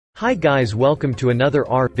Hi guys, welcome to another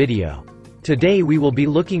AR video. Today we will be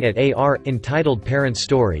looking at AR, entitled parents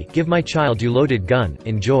story, Give My Child You Loaded Gun,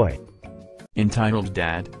 enjoy. Entitled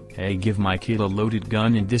Dad, hey, give my kid a loaded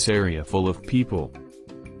gun in this area full of people.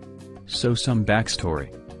 So some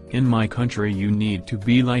backstory. In my country you need to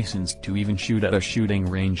be licensed to even shoot at a shooting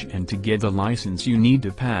range, and to get the license you need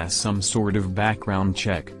to pass some sort of background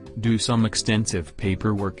check, do some extensive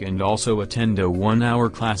paperwork, and also attend a 1-hour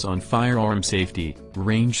class on firearm safety,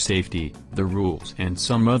 range safety, the rules and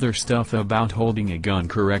some other stuff about holding a gun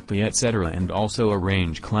correctly, etc., and also a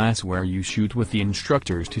range class where you shoot with the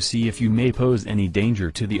instructors to see if you may pose any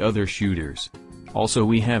danger to the other shooters. Also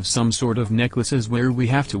we have some sort of necklaces where we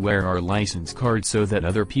have to wear our license card so that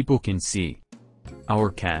other people can see.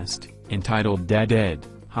 Our cast, entitled Dad Ed,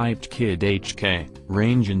 Hyped Kid HK,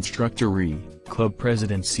 Range Instructor Re, Club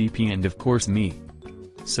President CP, and of course me.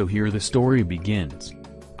 So here the story begins.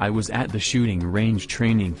 I was at the shooting range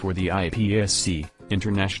training for the IPSC,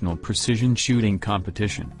 International Precision Shooting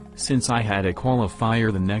Competition. Since I had a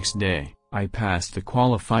qualifier the next day, I passed the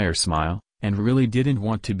qualifier smile, and really didn't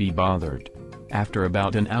want to be bothered. After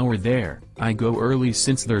about an hour there, I go early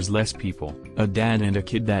since there's less people, a dad and a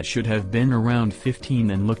kid that should have been around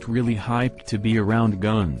 15 and looked really hyped to be around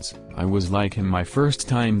guns. I was like him my first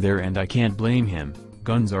time there, and I can't blame him.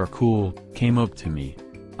 Guns are cool, came up to me.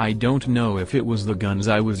 I don't know if it was the guns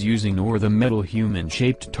I was using or the metal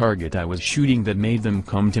human-shaped target I was shooting that made them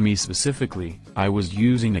come to me specifically. I was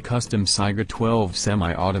using a custom saiga 12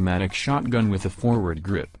 semi-automatic shotgun with a forward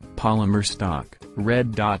grip, polymer stock,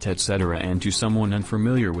 red dot, etc., and to someone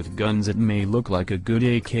unfamiliar with guns it may look like a good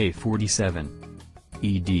AK-47.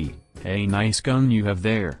 ED, hey, nice gun you have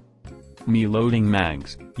there. Me loading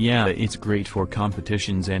mags, yeah, it's great for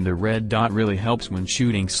competitions, and the red dot really helps when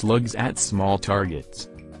shooting slugs at small targets.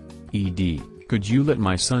 ED, could you let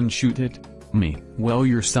my son shoot it? Me, well,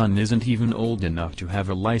 your son isn't even old enough to have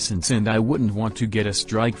a license, and I wouldn't want to get a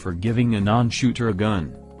strike for giving a non-shooter a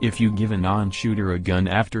gun. If you give a non-shooter a gun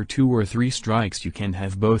after 2 or 3 strikes, you can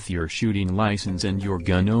have both your shooting license and your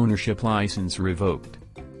gun ownership license revoked.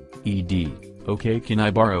 ED, okay, can I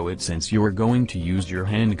borrow it since you're going to use your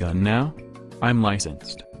handgun now? I'm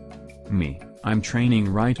licensed. Me, I'm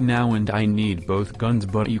training right now and I need both guns,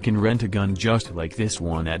 but you can rent a gun just like this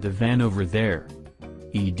one at the van over there.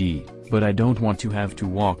 ED, but I don't want to have to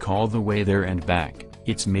walk all the way there and back,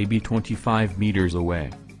 it's maybe 25 meters away.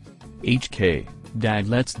 HK, Dad,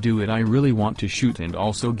 let's do it, I really want to shoot and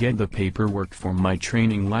also get the paperwork for my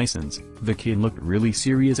training license. The kid looked really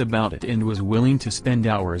serious about it and was willing to spend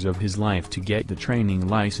hours of his life to get the training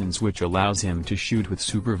license, which allows him to shoot with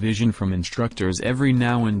supervision from instructors every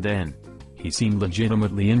now and then. He seemed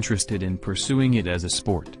legitimately interested in pursuing it as a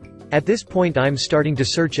sport. At this point I'm starting to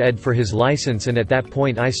search Ed for his license, and at that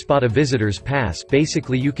point I spot a visitor's pass.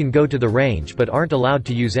 Basically you can go to the range but aren't allowed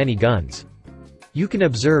to use any guns. You can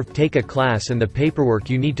observe, take a class, and the paperwork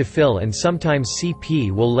you need to fill, and sometimes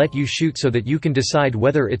CP will let you shoot so that you can decide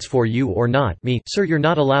whether it's for you or not. Me, sir, you're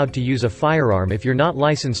not allowed to use a firearm if you're not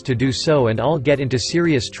licensed to do so, and I'll get into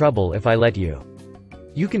serious trouble if I let you.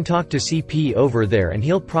 You can talk to CP over there and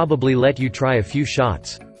he'll probably let you try a few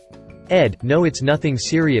shots. Ed, no, it's nothing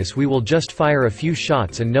serious, we will just fire a few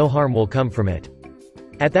shots and no harm will come from it.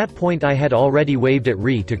 At that point I had already waved at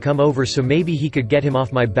Ree to come over so maybe he could get him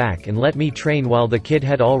off my back and let me train, while the kid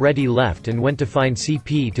had already left and went to find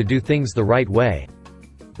CP to do things the right way.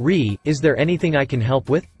 Ree, is there anything I can help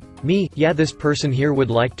with? Me, yeah, this person here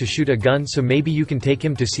would like to shoot a gun, so maybe you can take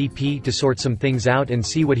him to CP to sort some things out and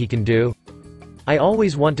see what he can do. I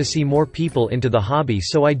always want to see more people into the hobby,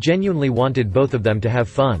 so I genuinely wanted both of them to have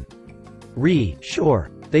fun. Ree,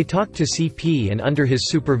 sure. They talked to CP and under his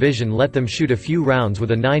supervision let them shoot a few rounds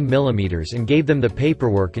with a 9mm and gave them the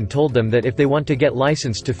paperwork and told them that if they want to get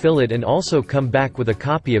licensed to fill it and also come back with a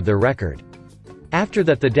copy of their record. After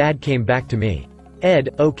that the dad came back to me.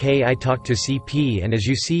 Ed, okay, I talked to CP and as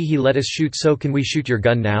you see he let us shoot, so can we shoot your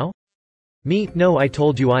gun now? Me, no, I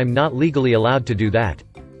told you I'm not legally allowed to do that.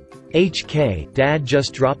 HK, Dad,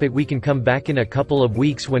 just drop it, we can come back in a couple of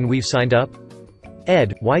weeks when we've signed up.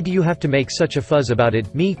 Ed, why do you have to make such a fuzz about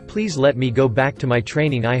it? Me, please let me go back to my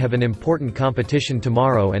training, I have an important competition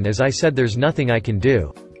tomorrow and as I said there's nothing I can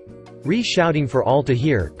do. Ree shouting for all to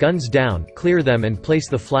hear, guns down, clear them and place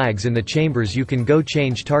the flags in the chambers, you can go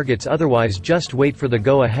change targets, otherwise just wait for the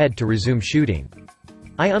go-ahead to resume shooting.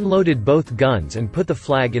 I unloaded both guns and put the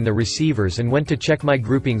flag in the receivers and went to check my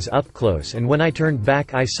groupings up close, and when I turned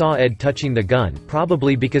back I saw Ed touching the gun,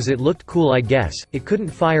 probably because it looked cool I guess. It couldn't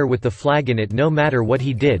fire with the flag in it no matter what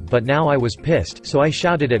he did, but now I was pissed, so I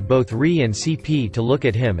shouted at both Ree and CP to look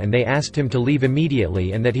at him, and they asked him to leave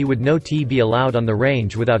immediately and that he would not be allowed on the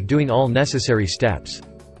range without doing all necessary steps.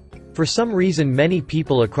 For some reason many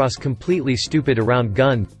people across completely stupid around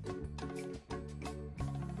gun.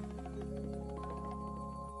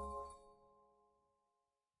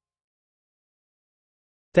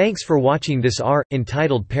 Thanks for watching this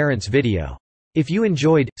entitled Parents video. If you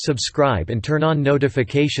enjoyed, subscribe and turn on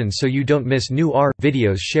notifications so you don't miss new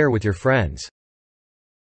videos. Share with your friends.